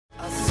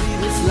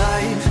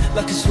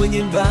like a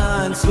swinging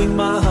vine. Swing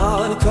my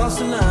heart across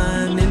the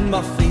line. In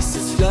my face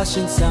is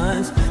flashing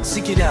signs.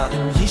 Seek it out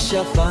and ye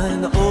shall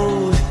find.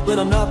 Old, but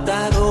I'm not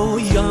that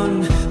old.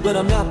 Young, but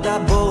I'm not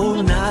that bold.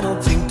 And I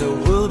don't think the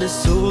world is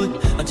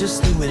sold. I'm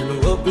just doing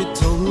what we're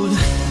told.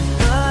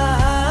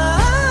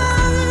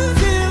 I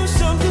feel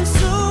something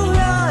so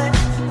right,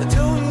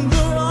 doing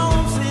the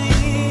wrong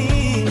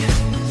thing.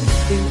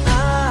 And I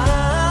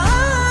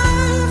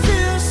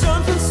feel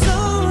something so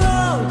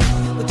wrong,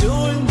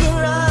 doing the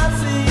right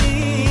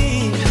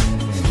thing.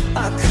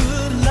 I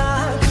could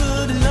lie,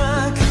 could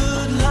lie,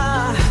 could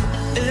lie.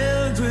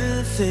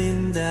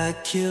 Everything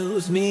that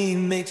kills me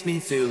makes me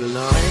feel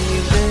alive.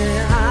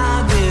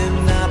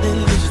 I've been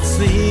losing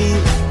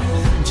sleep.